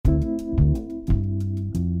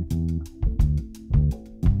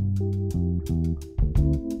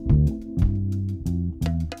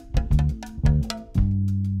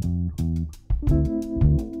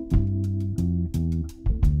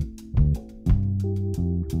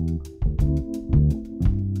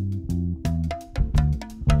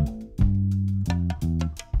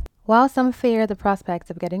While some fear the prospects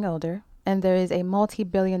of getting older, and there is a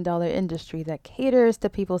multi-billion-dollar industry that caters to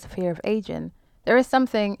people's fear of aging, there is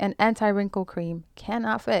something an anti-wrinkle cream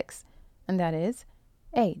cannot fix, and that is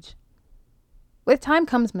age. With time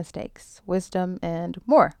comes mistakes, wisdom, and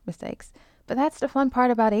more mistakes. But that's the fun part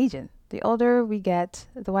about aging. The older we get,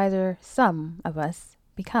 the wiser some of us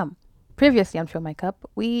become. Previously on Fill My Cup,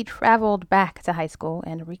 we traveled back to high school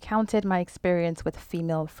and recounted my experience with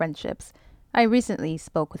female friendships. I recently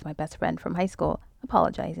spoke with my best friend from high school,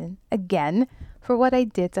 apologizing, again, for what I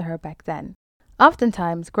did to her back then.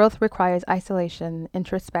 Oftentimes, growth requires isolation,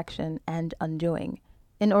 introspection, and undoing.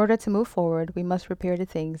 In order to move forward, we must repair the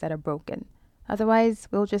things that are broken. Otherwise,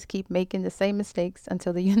 we'll just keep making the same mistakes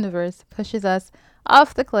until the universe pushes us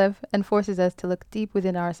off the cliff and forces us to look deep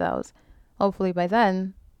within ourselves. Hopefully by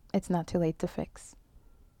then, it's not too late to fix.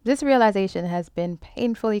 This realization has been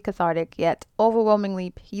painfully cathartic, yet overwhelmingly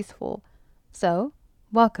peaceful. So,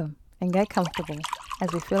 welcome and get comfortable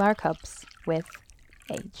as we fill our cups with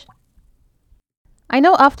age. I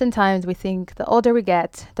know oftentimes we think the older we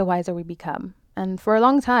get, the wiser we become. And for a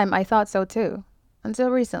long time, I thought so too. Until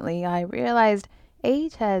recently, I realized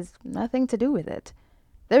age has nothing to do with it.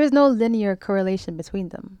 There is no linear correlation between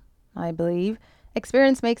them. I believe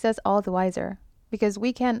experience makes us all the wiser, because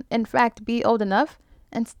we can, in fact, be old enough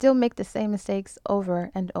and still make the same mistakes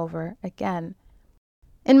over and over again.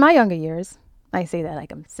 In my younger years, I say that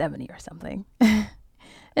like I'm 70 or something.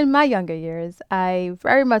 In my younger years, I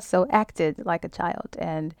very much so acted like a child.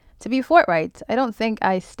 And to be forthright, I don't think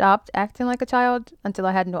I stopped acting like a child until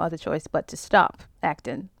I had no other choice but to stop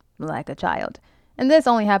acting like a child. And this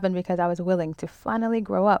only happened because I was willing to finally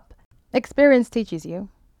grow up. Experience teaches you,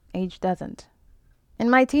 age doesn't.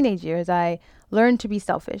 In my teenage years, I learned to be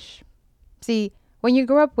selfish. See, when you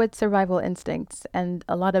grow up with survival instincts and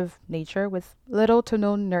a lot of nature with little to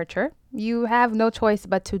no nurture, you have no choice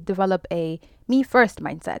but to develop a me first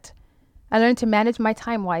mindset. I learned to manage my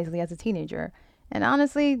time wisely as a teenager. And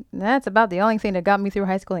honestly, that's about the only thing that got me through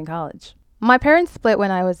high school and college. My parents split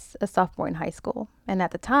when I was a sophomore in high school. And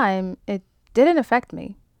at the time, it didn't affect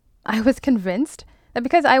me. I was convinced that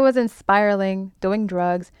because I wasn't spiraling, doing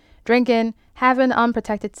drugs, drinking, having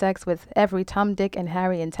unprotected sex with every Tom, Dick, and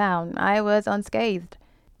Harry in town, I was unscathed.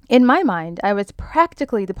 In my mind, I was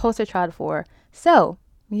practically the poster child for, so,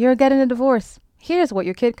 you're getting a divorce. Here's what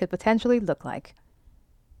your kid could potentially look like.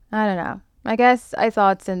 I don't know. I guess I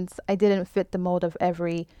thought since I didn't fit the mold of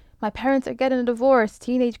every my parents are getting a divorce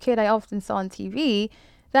teenage kid I often saw on TV,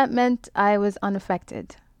 that meant I was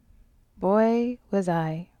unaffected. Boy, was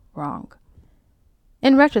I wrong.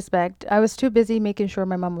 In retrospect, I was too busy making sure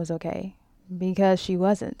my mom was okay, because she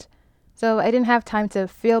wasn't. So I didn't have time to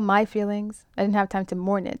feel my feelings. I didn't have time to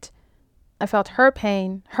mourn it. I felt her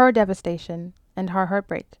pain, her devastation, and her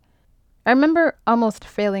heartbreak. I remember almost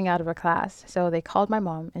failing out of a class, so they called my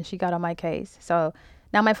mom and she got on my case. So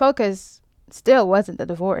now my focus still wasn't the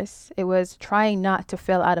divorce. It was trying not to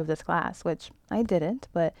fail out of this class, which I didn't.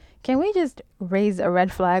 But can we just raise a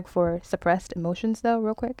red flag for suppressed emotions though,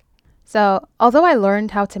 real quick? So although I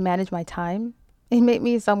learned how to manage my time, it made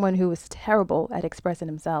me someone who was terrible at expressing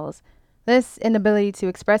themselves. This inability to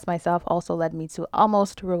express myself also led me to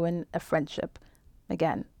almost ruin a friendship.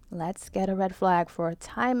 Again, let's get a red flag for a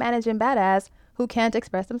time-managing badass who can't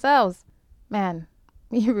express themselves. Man,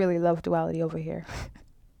 you really love duality over here.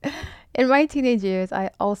 In my teenage years, I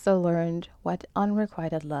also learned what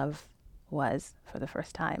unrequited love was for the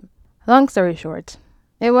first time. Long story short,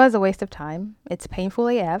 it was a waste of time. It's painful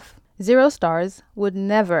AF. 0 stars. Would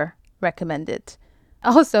never recommend it.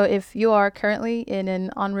 Also, if you are currently in an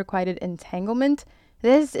unrequited entanglement,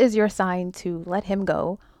 this is your sign to let him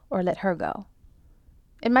go or let her go.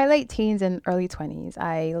 In my late teens and early 20s,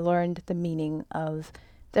 I learned the meaning of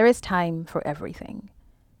there is time for everything.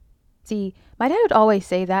 See, my dad would always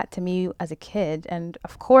say that to me as a kid, and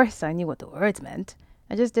of course I knew what the words meant.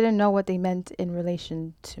 I just didn't know what they meant in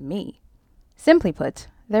relation to me. Simply put,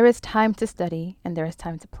 there is time to study and there is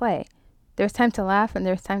time to play. There's time to laugh and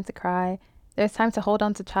there's time to cry. There's time to hold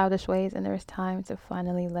on to childish ways and there's time to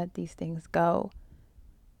finally let these things go.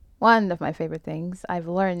 One of my favorite things I've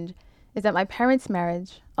learned is that my parents'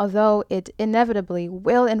 marriage, although it inevitably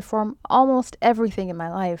will inform almost everything in my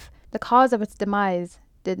life, the cause of its demise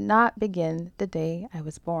did not begin the day I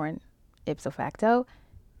was born. Ipso facto,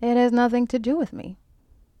 it has nothing to do with me.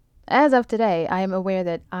 As of today, I am aware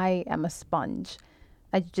that I am a sponge.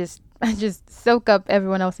 I just soak up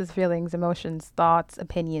everyone else's feelings, emotions, thoughts,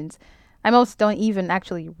 opinions. I most don't even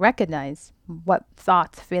actually recognize what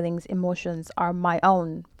thoughts, feelings, emotions are my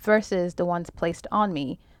own versus the ones placed on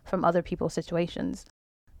me from other people's situations.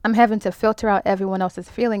 I'm having to filter out everyone else's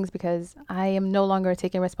feelings because I am no longer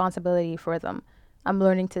taking responsibility for them. I'm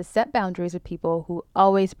learning to set boundaries with people who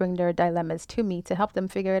always bring their dilemmas to me to help them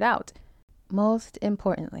figure it out. Most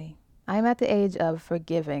importantly, I'm at the age of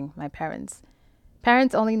forgiving my parents.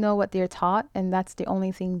 Parents only know what they're taught, and that's the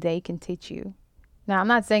only thing they can teach you. Now, I'm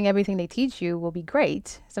not saying everything they teach you will be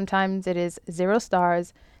great. Sometimes it is 0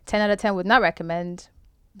 stars, 10 out of 10 would not recommend,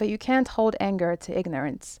 but you can't hold anger to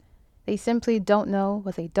ignorance. They simply don't know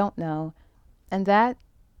what they don't know, and that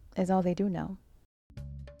is all they do know.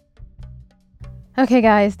 Okay,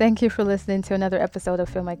 guys, thank you for listening to another episode of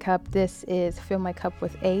Fill My Cup. This is Fill My Cup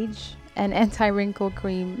with Age. An anti-wrinkle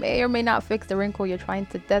cream may or may not fix the wrinkle you're trying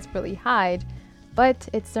to desperately hide, but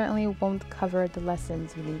it certainly won't cover the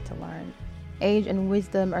lessons you need to learn. Age and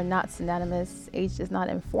wisdom are not synonymous. Age does not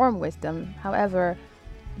inform wisdom. However,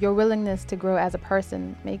 your willingness to grow as a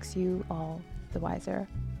person makes you all the wiser.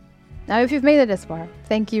 Now, if you've made it this far,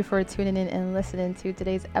 thank you for tuning in and listening to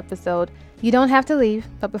today's episode. You don't have to leave,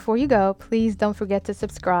 but before you go, please don't forget to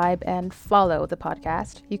subscribe and follow the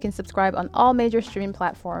podcast. You can subscribe on all major streaming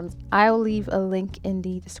platforms. I'll leave a link in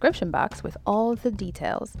the description box with all the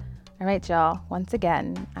details. All right, y'all. Once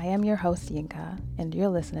again, I am your host, Yinka, and you're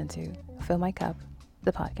listening to Fill My Cup,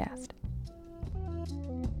 the podcast.